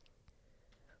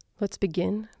Let's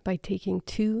begin by taking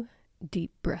 2 deep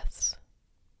breaths.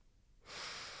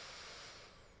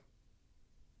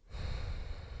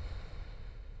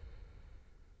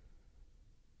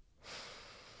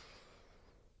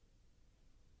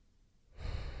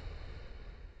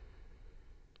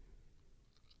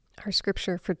 Our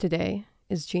scripture for today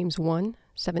is James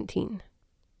 1:17.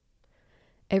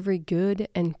 Every good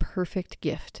and perfect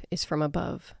gift is from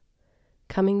above,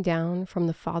 coming down from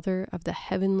the Father of the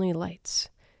heavenly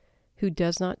lights, who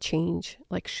does not change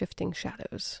like shifting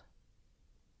shadows.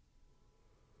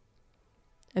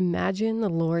 Imagine the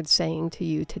Lord saying to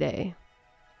you today,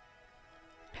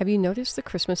 have you noticed the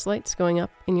Christmas lights going up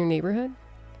in your neighborhood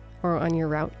or on your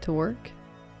route to work?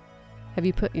 Have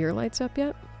you put your lights up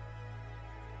yet?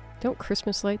 Don't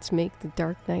Christmas lights make the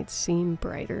dark nights seem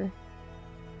brighter?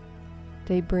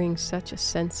 They bring such a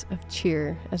sense of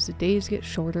cheer as the days get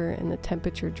shorter and the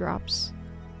temperature drops.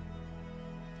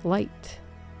 Light,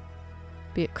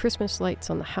 be it Christmas lights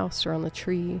on the house or on the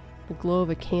tree, the glow of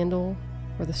a candle,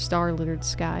 or the star-littered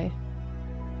sky,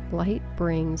 light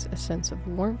brings a sense of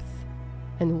warmth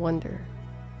and wonder.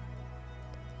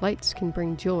 Lights can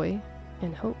bring joy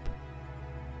and hope.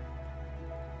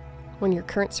 When your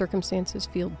current circumstances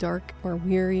feel dark or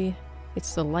weary,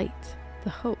 it's the light, the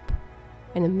hope,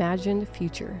 an imagined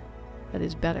future that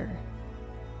is better,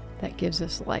 that gives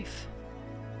us life.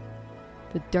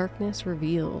 The darkness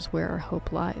reveals where our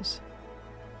hope lies,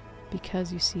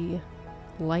 because you see,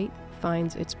 light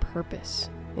finds its purpose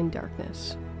in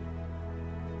darkness.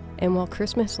 And while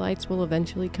Christmas lights will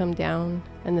eventually come down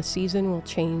and the season will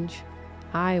change,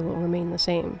 I will remain the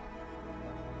same.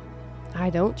 I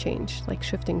don't change like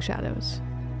shifting shadows.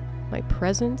 My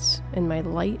presence and my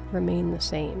light remain the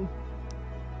same.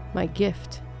 My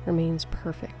gift remains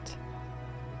perfect.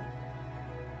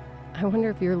 I wonder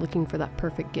if you're looking for that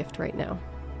perfect gift right now.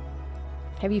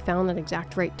 Have you found that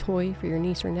exact right toy for your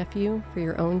niece or nephew, for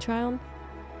your own child?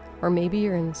 Or maybe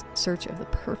you're in search of the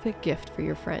perfect gift for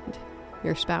your friend,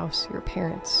 your spouse, your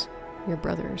parents, your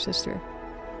brother or sister.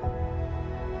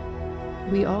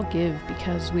 We all give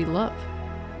because we love.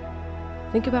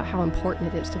 Think about how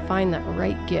important it is to find that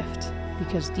right gift,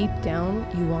 because deep down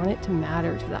you want it to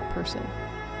matter to that person.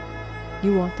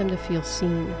 You want them to feel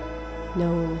seen,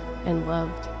 known, and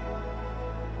loved.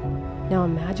 Now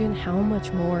imagine how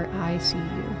much more I see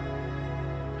you,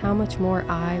 how much more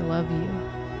I love you,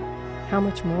 how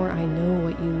much more I know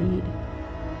what you need.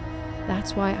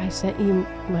 That's why I sent you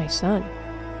my son,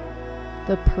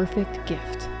 the perfect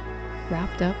gift,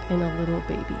 wrapped up in a little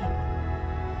baby.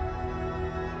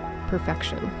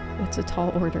 Perfection, it's a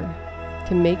tall order,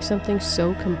 to make something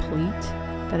so complete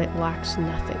that it lacks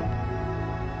nothing.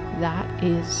 That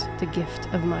is the gift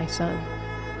of my son.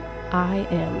 I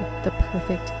am the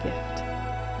perfect gift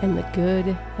and the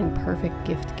good and perfect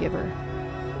gift giver.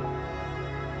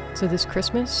 So this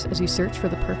Christmas, as you search for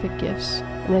the perfect gifts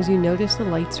and as you notice the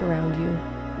lights around you,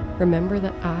 remember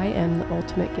that I am the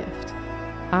ultimate gift.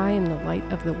 I am the light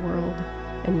of the world,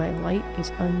 and my light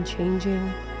is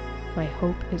unchanging. My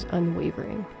hope is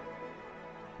unwavering.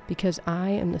 Because I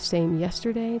am the same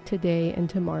yesterday, today, and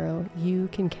tomorrow, you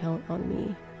can count on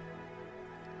me.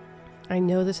 I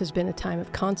know this has been a time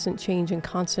of constant change and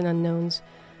constant unknowns,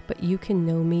 but you can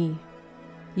know me.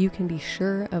 You can be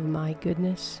sure of my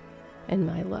goodness and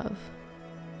my love.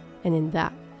 And in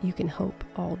that, you can hope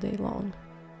all day long.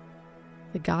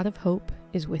 The God of hope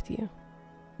is with you.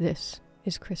 This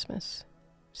is Christmas.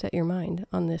 Set your mind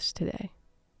on this today.